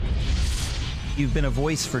You've been a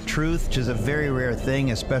voice for truth, which is a very rare thing,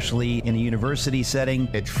 especially in a university setting.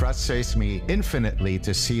 It frustrates me infinitely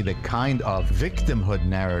to see the kind of victimhood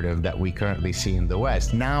narrative that we currently see in the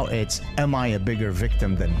West. Now it's, am I a bigger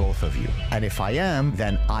victim than both of you? And if I am,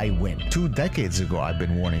 then I win. 2 decades ago, I've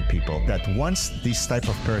been warning people that once these type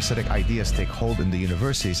of parasitic ideas take hold in the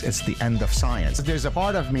universities, it's the end of science. There's a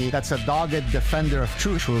part of me that's a dogged defender of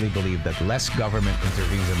truth. I truly believe that less government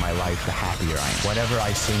intervenes in my life, the happier I am. Whenever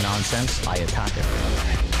I see nonsense, I attack it.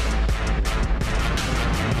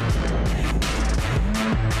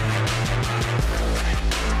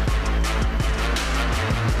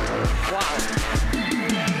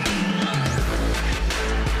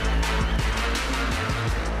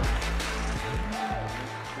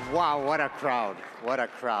 Wow, what a crowd, what a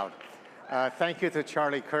crowd. Thank you to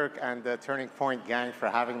Charlie Kirk and the Turning Point gang for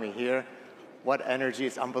having me here. What energy,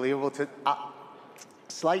 it's unbelievable.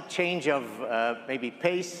 Slight change of maybe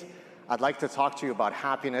pace. I'd like to talk to you about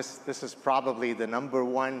happiness. This is probably the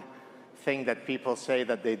 #1 thing that people say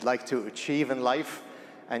that they'd like to achieve in life.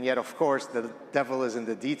 And yet, of course, the devil is in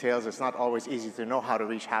the details. It's not always easy to know how to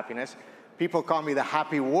reach happiness. People call me the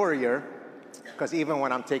happy warrior, because even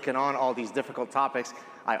when I'm taking on all these difficult topics,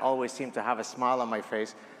 I always seem to have a smile on my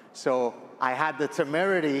face. So I had the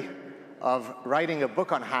temerity of writing a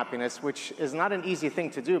book on happiness, which is not an easy thing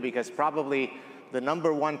to do, because probably the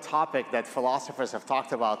 #1 topic that philosophers have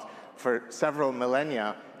talked about for several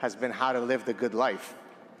millennia has been how to live the good life.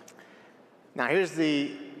 Now here's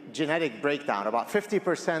the genetic breakdown. About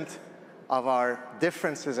 50% of our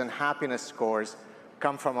differences in happiness scores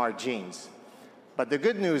come from our genes. But the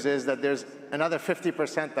good news is that there's another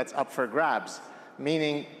 50% that's up for grabs,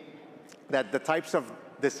 meaning that the types of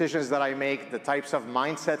decisions that I make, the types of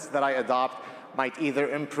mindsets that I adopt might either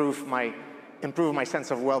improve my sense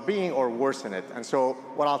of well-being or worsen it. And so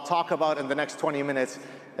what I'll talk about in the next 20 minutes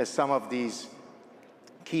is some of these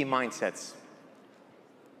key mindsets.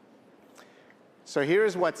 So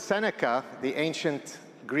here's what Seneca, the ancient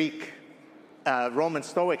Greek Roman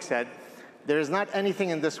Stoic, said: there is not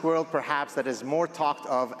anything in this world perhaps that is more talked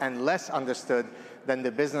of and less understood than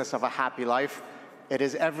the business of a happy life. It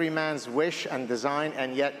is every man's wish and design,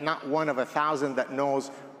 and yet not one of 1,000 that knows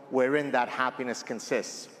wherein that happiness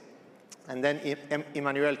consists. And then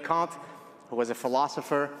Immanuel Kant, who was a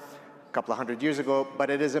philosopher a couple of hundred years ago, but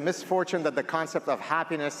it is a misfortune that the concept of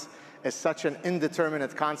happiness is such an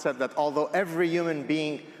indeterminate concept that although every human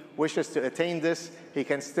being wishes to attain this, he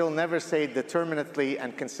can still never say determinately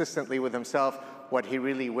and consistently with himself what he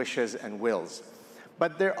really wishes and wills.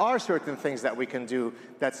 But there are certain things that we can do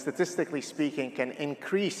that, statistically speaking, can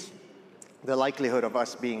increase the likelihood of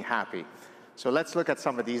us being happy. So let's look at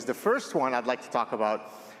some of these. The first one I'd like to talk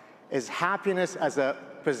about is happiness as a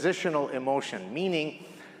positional emotion, meaning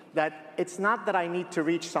that it's not that I need to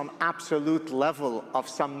reach some absolute level of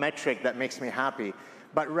some metric that makes me happy,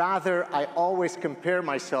 but rather I always compare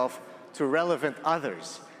myself to relevant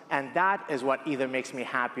others, and that is what either makes me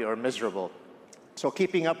happy or miserable. So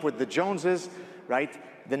keeping up with the Joneses, right?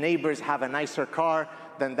 The neighbors have a nicer car,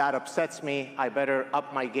 then that upsets me. I better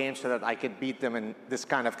up my game so that I can beat them in this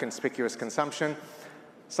kind of conspicuous consumption.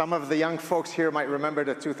 Some of the young folks here might remember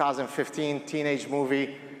the 2015 teenage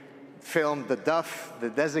movie film, The Duff, the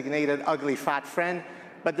designated ugly fat friend.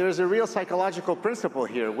 But there's a real psychological principle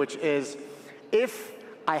here, which is if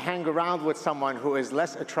I hang around with someone who is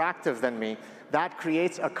less attractive than me, that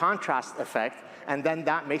creates a contrast effect, and then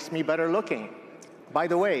that makes me better looking. By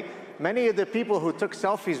the way, many of the people who took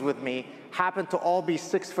selfies with me happened to all be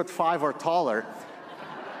 6'5" or taller.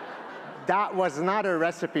 That was not a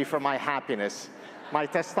recipe for my happiness. My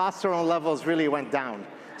testosterone levels really went down.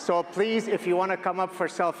 So please, if you want to come up for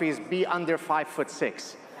selfies, be under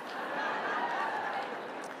 5'6".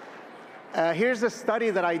 Here's a study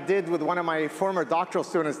that I did with one of my former doctoral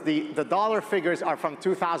students. The dollar figures are from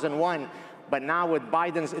 2001, but now with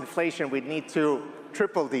Biden's inflation, we'd need to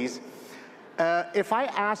triple these. If I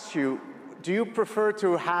asked you, do you prefer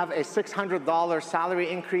to have a $600 salary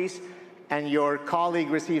increase and your colleague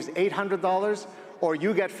receives $800, or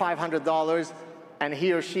you get $500 and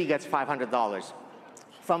he or she gets $500?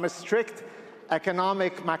 From a strict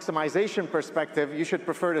economic maximization perspective, you should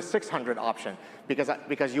prefer the $600 option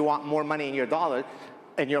because you want more money in your dollar,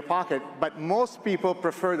 in your pocket, but most people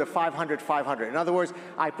prefer the $500. In other words,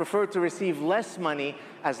 I prefer to receive less money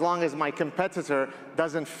as long as my competitor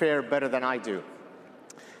doesn't fare better than I do.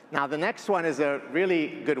 Now, the next one is a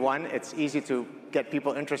really good one. It's easy to get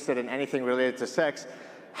people interested in anything related to sex.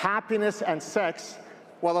 Happiness and sex,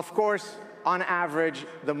 well, of course, on average,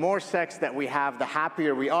 the more sex that we have, the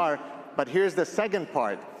happier we are. But here's the second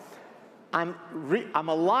part. I'm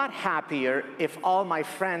a lot happier if all my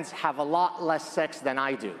friends have a lot less sex than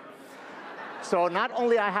I do. So not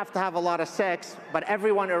only I have to have a lot of sex, but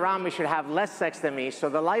everyone around me should have less sex than me. So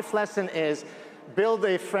the life lesson is build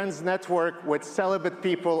a friends network with celibate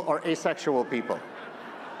people or asexual people.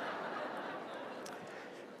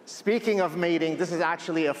 Speaking of mating, this is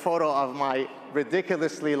actually a photo of my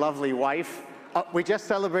ridiculously lovely wife. We just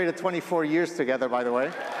celebrated 24 years together, by the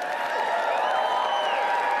way.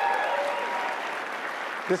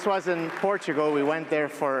 This was in Portugal. We went there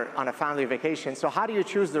on a family vacation. So how do you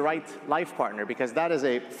choose the right life partner? Because that is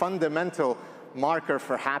a fundamental marker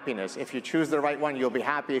for happiness. If you choose the right one, you'll be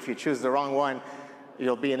happy. If you choose the wrong one,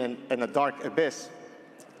 you'll be in a dark abyss.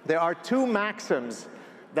 There are two maxims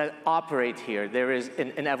that operate here. There is,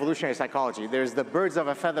 in evolutionary psychology, there's the birds of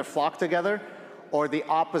a feather flock together, or the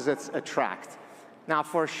opposites attract. Now,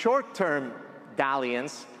 for short-term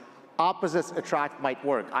dalliance, opposites attract might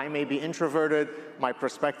work. I may be introverted, my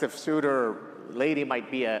prospective suitor or lady might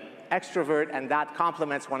be an extrovert, and that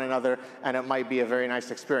complements one another, and it might be a very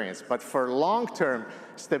nice experience. But for long-term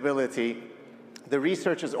stability, the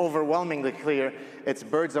research is overwhelmingly clear. It's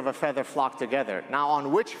birds of a feather flock together. Now,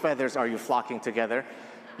 on which feathers are you flocking together?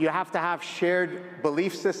 You have to have shared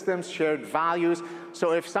belief systems, shared values.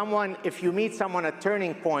 So if you meet someone at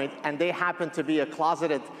Turning Point and they happen to be a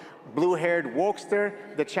closeted blue-haired wokester,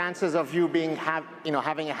 the chances of you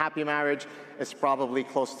having a happy marriage is probably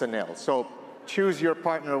close to nil. So choose your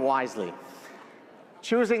partner wisely.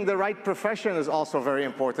 Choosing the right profession is also very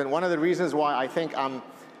important. One of the reasons why I think I'm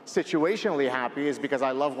situationally happy is because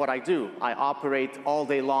I love what I do. I operate all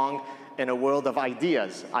day long in a world of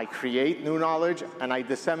ideas. I create new knowledge and I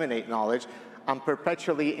disseminate knowledge. I'm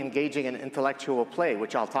perpetually engaging in intellectual play,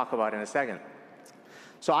 which I'll talk about in a second.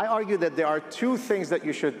 So I argue that there are two things that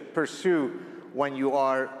you should pursue when you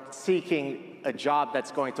are seeking a job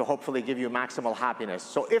that's going to hopefully give you maximal happiness.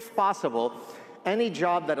 So if possible, any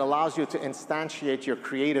job that allows you to instantiate your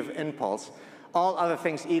creative impulse, all other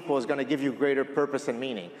things equal, is going to give you greater purpose and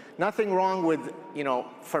meaning. Nothing wrong with,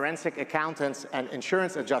 forensic accountants and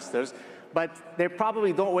insurance adjusters, but they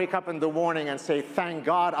probably don't wake up in the morning and say, thank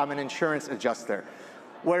God I'm an insurance adjuster.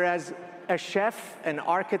 Whereas a chef, an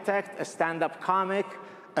architect, a stand-up comic,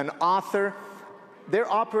 an author, they're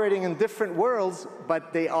operating in different worlds,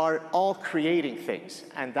 but they are all creating things.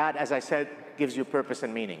 And that, as I said, gives you purpose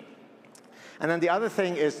and meaning. And then the other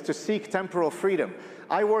thing is to seek temporal freedom.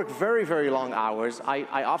 I work very, very long hours.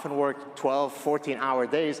 I often work 12, 14-hour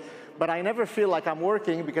days, but I never feel like I'm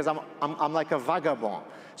working because I'm like a vagabond.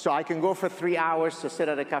 So I can go for 3 hours to sit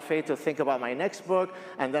at a cafe to think about my next book,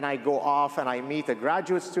 and then I go off and I meet a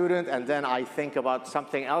graduate student, and then I think about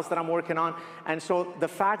something else that I'm working on. And so the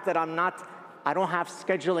fact that I don't have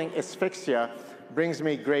scheduling asphyxia brings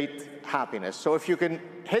me great happiness. So if you can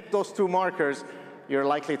hit those two markers, you're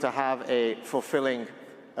likely to have a fulfilling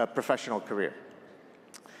professional career.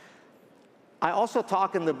 I also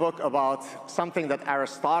talk in the book about something that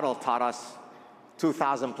Aristotle taught us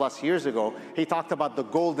 2,000 plus years ago. He talked about the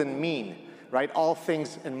golden mean, right? All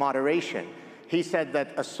things in moderation. He said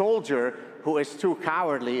that a soldier who is too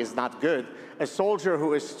cowardly is not good. A soldier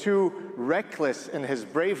who is too reckless in his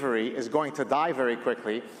bravery is going to die very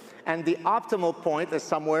quickly. And the optimal point is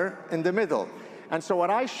somewhere in the middle. And so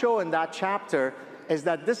what I show in that chapter is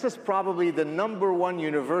that this is probably the #1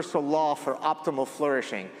 universal law for optimal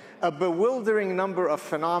flourishing. A bewildering number of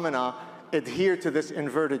phenomena adhere to this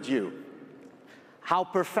inverted U. How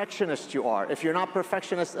perfectionist you are. If you're not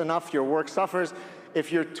perfectionist enough, your work suffers.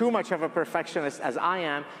 If you're too much of a perfectionist, as I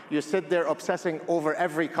am, you sit there obsessing over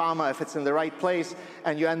every comma if it's in the right place,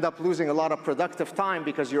 and you end up losing a lot of productive time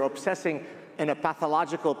because you're obsessing in a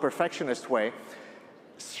pathological perfectionist way.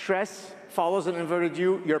 Stress follows an inverted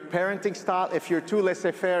U. Your parenting style, if you're too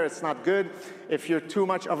laissez-faire, it's not good. If you're too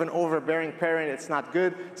much of an overbearing parent, it's not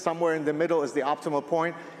good. Somewhere in the middle is the optimal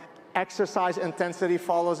point. Exercise intensity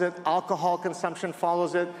follows it. Alcohol consumption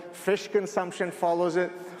follows it. Fish consumption follows it.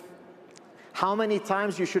 How many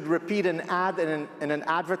times you should repeat an ad in an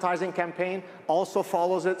advertising campaign also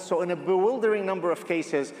follows it. So in a bewildering number of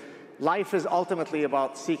cases, life is ultimately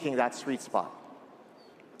about seeking that sweet spot.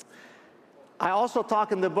 I also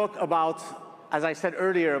talk in the book about, as I said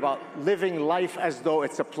earlier, about living life as though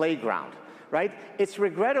it's a playground, right? It's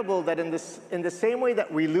regrettable that in the same way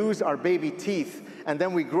that we lose our baby teeth and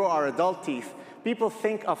then we grow our adult teeth, people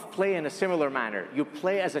think of play in a similar manner. You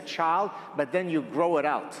play as a child, but then you grow it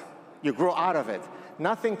out. You grow out of it.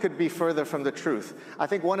 Nothing could be further from the truth. I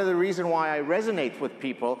think one of the reasons why I resonate with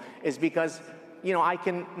people is because you know, I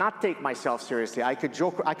can not take myself seriously. I could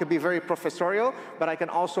joke, I could be very professorial, but I can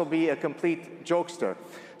also be a complete jokester.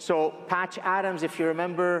 So Patch Adams, if you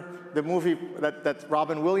remember the movie that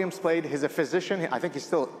Robin Williams played, he's a physician. I think he's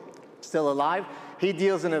still alive. He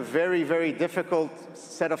deals in a very, very difficult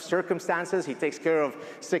set of circumstances. He takes care of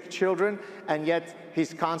sick children, and yet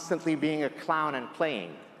he's constantly being a clown and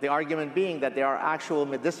playing. The argument being that there are actual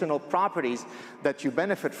medicinal properties that you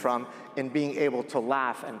benefit from in being able to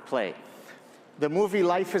laugh and play. The movie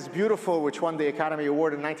Life is Beautiful, which won the Academy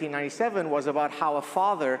Award in 1997, was about how a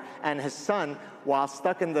father and his son, while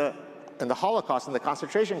stuck in the Holocaust, in the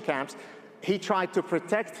concentration camps, he tried to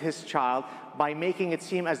protect his child by making it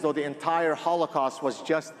seem as though the entire Holocaust was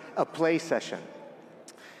just a play session.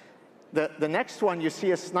 The next one, you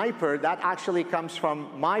see a sniper, that actually comes from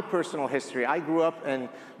my personal history. I grew up in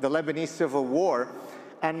the Lebanese Civil War,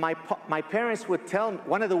 and my parents would tell me,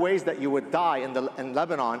 one of the ways that you would die in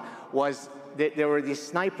Lebanon was that there were these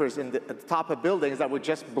snipers at the top of buildings that would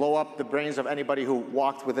just blow up the brains of anybody who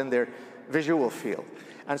walked within their visual field.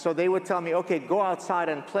 And so they would tell me, okay, go outside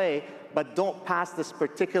and play, but don't pass this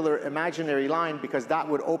particular imaginary line because that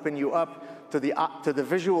would open you up to the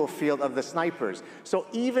visual field of the snipers. So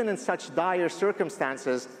even in such dire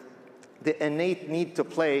circumstances, the innate need to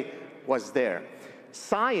play was there.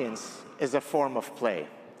 Science is a form of play,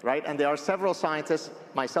 right? And there are several scientists,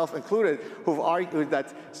 myself included, who've argued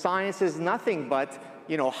that science is nothing but,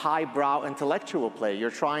 you know, highbrow intellectual play.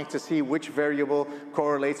 You're trying to see which variable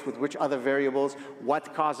correlates with which other variables,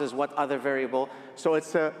 what causes what other variable. So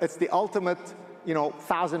it's the ultimate, you know,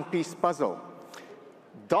 1,000-piece puzzle.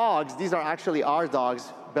 Dogs, these are actually our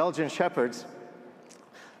dogs, Belgian Shepherds.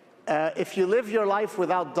 If you live your life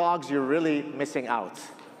without dogs, you're really missing out.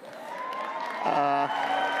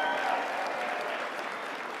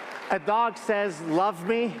 A dog says, love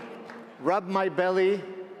me, rub my belly,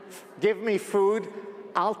 give me food,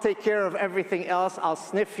 I'll take care of everything else, I'll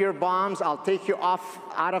sniff your bombs, I'll take you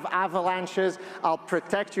out of avalanches, I'll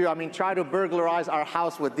protect you. I mean, try to burglarize our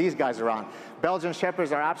house with these guys around. Belgian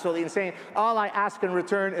Shepherds are absolutely insane. All I ask in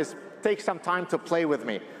return is take some time to play with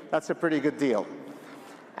me. That's a pretty good deal.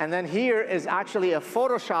 And then here is actually a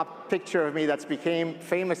Photoshop picture of me that's became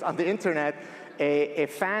famous on the internet. A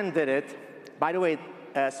fan did it. By the way,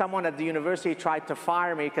 someone at the university tried to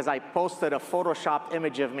fire me because I posted a Photoshopped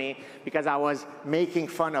image of me because I was making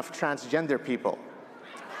fun of transgender people.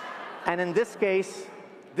 And in this case,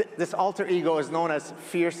 this alter ego is known as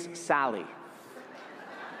Fierce Sally.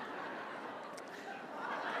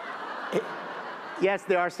 Yes,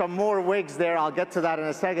 there are some more wigs there. I'll get to that in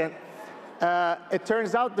a second. It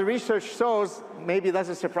turns out the research shows, maybe it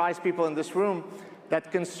doesn't surprise people in this room, that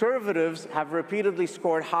conservatives have repeatedly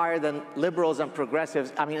scored higher than liberals and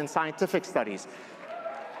progressives, I mean, in scientific studies.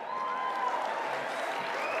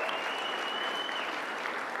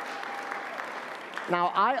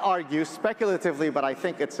 Now, I argue speculatively, but I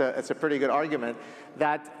think it's a pretty good argument,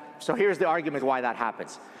 that, so here's the argument why that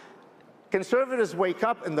happens. Conservatives wake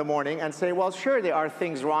up in the morning and say, well, sure, there are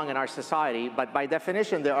things wrong in our society, but by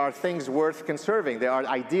definition, there are things worth conserving. There are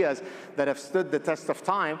ideas that have stood the test of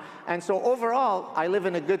time. And so overall, I live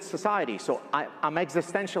in a good society, so I'm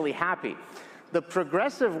existentially happy. The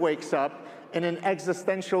progressive wakes up in an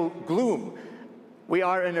existential gloom. We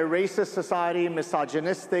are in a racist society,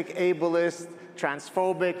 misogynistic, ableist,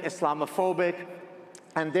 transphobic, Islamophobic,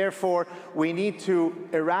 and therefore, we need to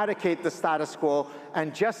eradicate the status quo,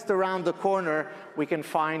 and just around the corner, we can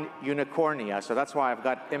find unicornia. So that's why I've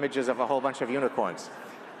got images of a whole bunch of unicorns.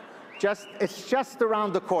 It's just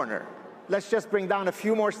around the corner. Let's just bring down a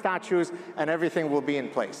few more statues, and everything will be in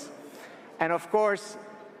place. And of course,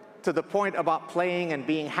 to the point about playing and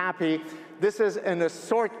being happy, this is an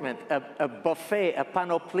assortment, a buffet, a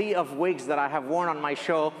panoply of wigs that I have worn on my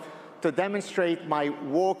show to demonstrate my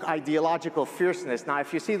woke ideological fierceness. Now,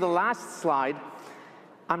 if you see the last slide,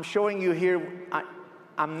 I'm showing you here,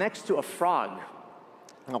 I'm next to a frog.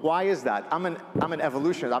 Now, why is that? I'm an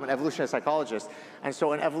evolutionist, I'm an evolutionary psychologist. And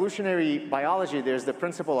so in evolutionary biology, there's the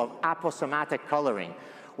principle of aposematic coloring,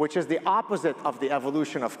 which is the opposite of the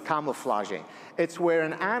evolution of camouflaging. It's where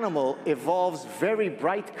an animal evolves very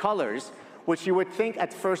bright colors, which you would think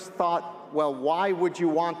at first thought, well, why would you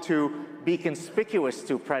want to be conspicuous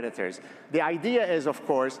to predators? The idea is, of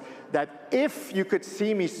course, that if you could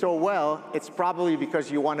see me so well, it's probably because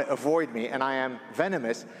you want to avoid me and I am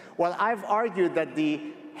venomous. Well, I've argued that the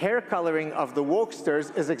hair coloring of the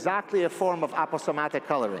wokesters is exactly a form of aposematic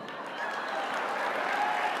coloring.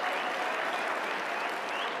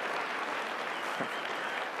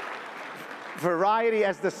 Variety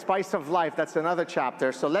as the spice of life, that's another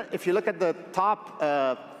chapter. So if you look at the top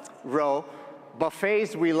row,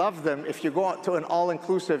 Buffets, we love them. If you go out to an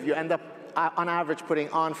all-inclusive, you end up, on average, putting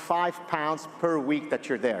on 5 pounds per week that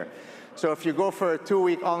you're there. So if you go for a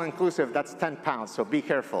 2-week all-inclusive, that's 10 pounds, so be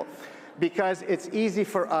careful. Because it's easy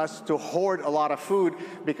for us to hoard a lot of food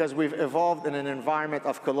because we've evolved in an environment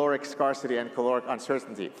of caloric scarcity and caloric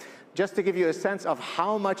uncertainty. Just to give you a sense of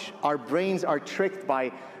how much our brains are tricked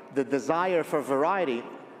by the desire for variety,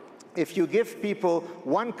 if you give people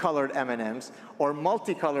one-colored M&Ms or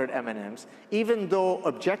multicolored M&Ms, even though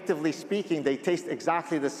objectively speaking they taste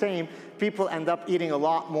exactly the same, people end up eating a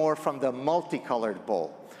lot more from the multicolored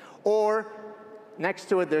bowl. Or next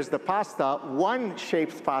to it, there's the pasta,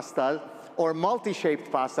 one-shaped pasta or multi-shaped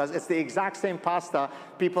pastas. It's the exact same pasta.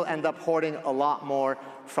 People end up hoarding a lot more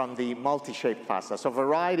from the multi-shaped pasta. So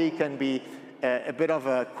variety can be a bit of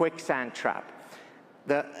a quicksand trap.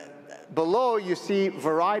 Below, you see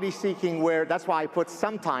variety seeking, where that's why I put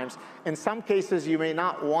sometimes. In some cases, you may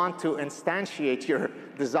not want to instantiate your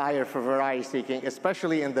desire for variety seeking,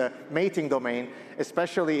 especially in the mating domain,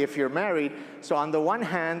 especially if you're married. So on the one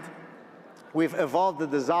hand, we've evolved the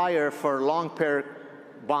desire for long pair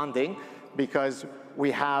bonding because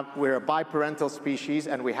we're a biparental species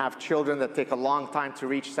and we have children that take a long time to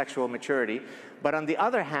reach sexual maturity. But on the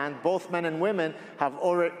other hand, both men and women have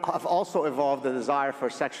also evolved the desire for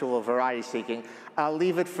sexual variety seeking. I'll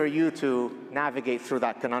leave it for you to navigate through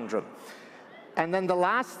that conundrum. And then the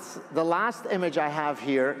last image I have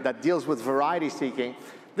here that deals with variety seeking,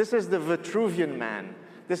 this is the Vitruvian Man.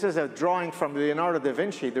 This is a drawing from Leonardo da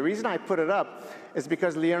Vinci. The reason I put it up is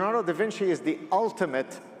because Leonardo da Vinci is the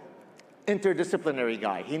ultimate interdisciplinary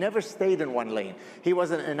guy. He never stayed in one lane. He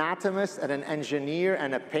was an anatomist and an engineer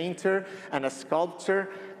and a painter and a sculptor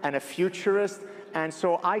and a futurist. And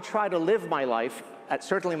so I try to live my life,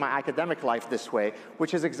 certainly my academic life, this way,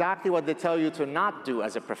 which is exactly what they tell you to not do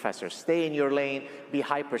as a professor. Stay in your lane, be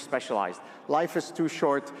hyper-specialized. Life is too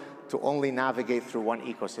short to only navigate through one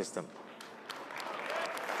ecosystem.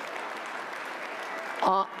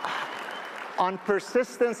 On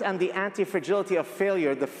persistence and the anti-fragility of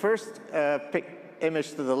failure, the first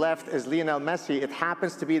image to the left is Lionel Messi. It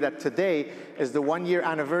happens to be that today is the 1-year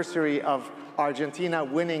anniversary of Argentina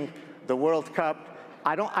winning the World Cup.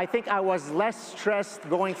 I think I was less stressed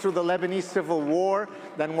going through the Lebanese Civil War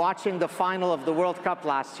than watching the final of the World Cup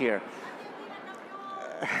last year.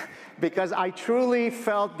 Because I truly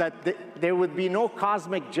felt that there would be no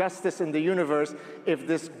cosmic justice in the universe if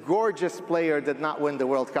this gorgeous player did not win the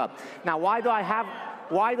World Cup. Now, why do I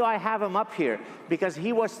have him up here? Because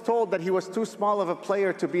he was told that he was too small of a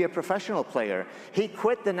player to be a professional player. He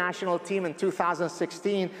quit the national team in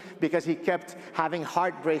 2016 because he kept having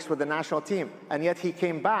heartbreaks with the national team. And yet he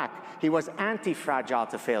came back. He was anti-fragile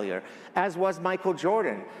to failure, as was Michael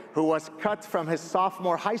Jordan, who was cut from his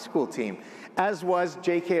sophomore high school team, as was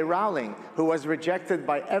J.K. Rowling, who was rejected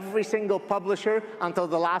by every single publisher until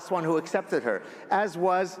the last one who accepted her, as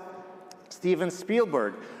was Steven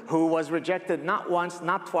Spielberg, who was rejected not once,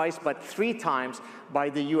 not twice, but 3 times by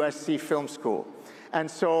the USC Film School. And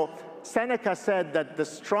so Seneca said that the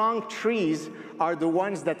strong trees are the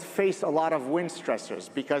ones that face a lot of wind stressors,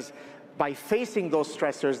 because by facing those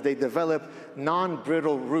stressors, they develop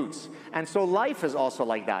non-brittle roots. And so life is also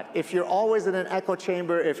like that. If you're always in an echo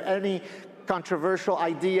chamber, if any controversial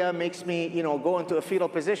idea makes me, go into a fetal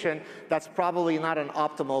position, that's probably not an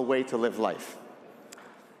optimal way to live life.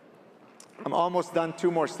 I'm almost done,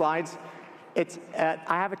 2 more slides. I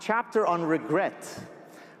have a chapter on regret,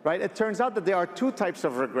 right? It turns out that there are 2 types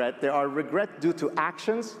of regret. There are regret due to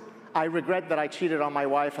actions. I regret that I cheated on my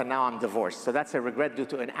wife and now I'm divorced. So that's a regret due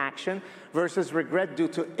to an action versus regret due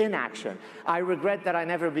to inaction. I regret that I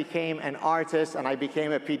never became an artist and I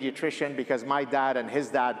became a pediatrician because my dad and his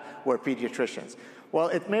dad were pediatricians. Well,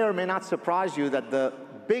 it may or may not surprise you that the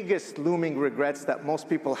biggest looming regrets that most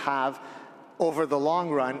people have over the long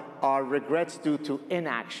run are regrets due to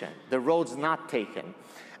inaction, the roads not taken.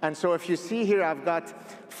 And so if you see here, I've got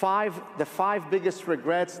the 5 biggest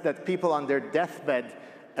regrets that people on their deathbed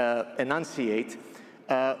enunciate.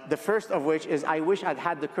 The first of which is, I wish I'd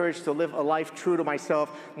had the courage to live a life true to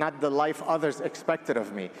myself, not the life others expected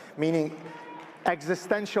of me, meaning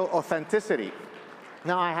existential authenticity.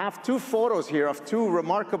 Now, I have 2 photos here of 2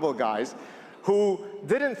 remarkable guys who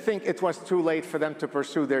didn't think it was too late for them to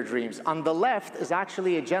pursue their dreams. On the left is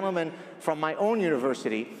actually a gentleman from my own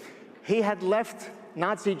university. He had left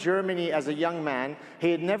Nazi Germany as a young man.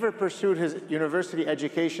 He had never pursued his university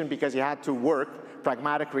education because he had to work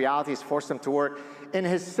pragmatic realities forced him to work. In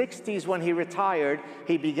his 60s, when he retired,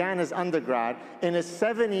 he began his undergrad. In his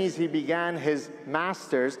 70s, he began his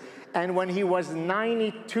master's. And when he was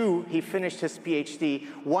 92, he finished his PhD.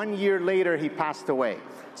 1 year later, he passed away.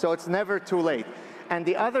 So it's never too late. And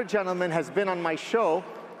the other gentleman has been on my show,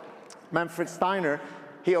 Manfred Steiner.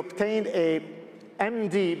 He obtained a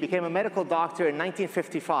MD, became a medical doctor in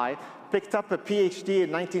 1955, picked up a PhD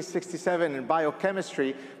in 1967 in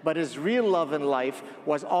biochemistry, but his real love in life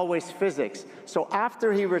was always physics. So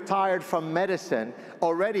after he retired from medicine,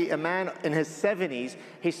 already a man in his 70s,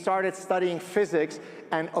 he started studying physics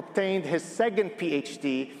and obtained his second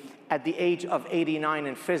PhD at the age of 89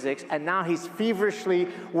 in physics, and now he's feverishly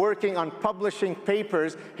working on publishing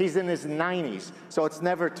papers. He's in his 90s, so it's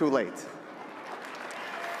never too late.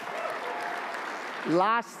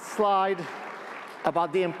 Last slide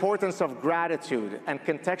about the importance of gratitude and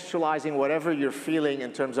contextualizing whatever you're feeling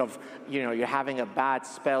in terms of, you're having a bad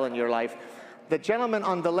spell in your life. The gentleman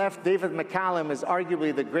on the left, David McCallum, is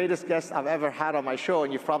arguably the greatest guest I've ever had on my show,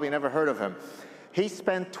 and you've probably never heard of him. He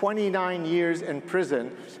spent 29 years in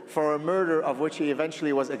prison for a murder of which he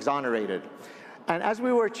eventually was exonerated. And as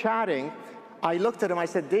we were chatting, I looked at him, I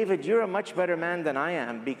said, David, you're a much better man than I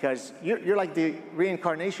am, because you're like the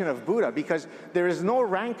reincarnation of Buddha, because there is no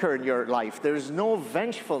rancor in your life. There is no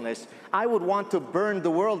vengefulness. I would want to burn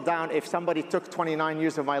the world down if somebody took 29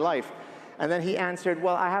 years of my life. And then he answered,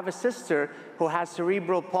 well, I have a sister who has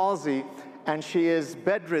cerebral palsy, and she is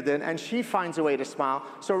bedridden, and she finds a way to smile.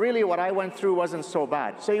 So really what I went through wasn't so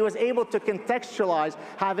bad. So he was able to contextualize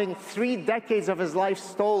having 3 decades of his life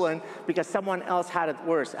stolen because someone else had it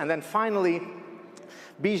worse. And then finally,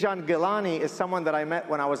 Bijan Gilani is someone that I met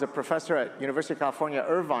when I was a professor at University of California,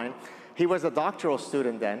 Irvine. He was a doctoral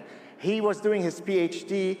student then. He was doing his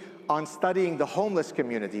PhD on studying the homeless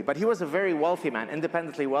community, but he was a very wealthy man,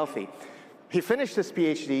 independently wealthy. He finished his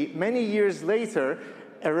PhD. Many years later,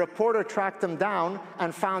 a reporter tracked him down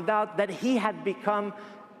and found out that he had become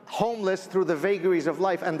homeless through the vagaries of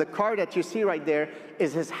life. And the car that you see right there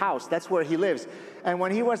is his house. That's where he lives. And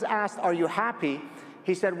when he was asked, are you happy?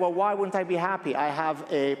 He said, well, why wouldn't I be happy? I have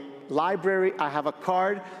a library, I have a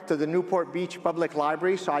card to the Newport Beach Public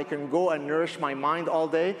Library so I can go and nourish my mind all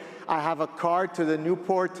day. I have a card to the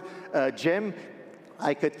Newport gym.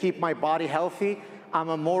 I could keep my body healthy. I'm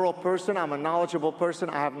a moral person, I'm a knowledgeable person,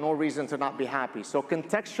 I have no reason to not be happy. So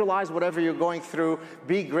contextualize whatever you're going through,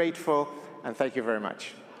 be grateful, and thank you very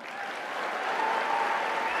much.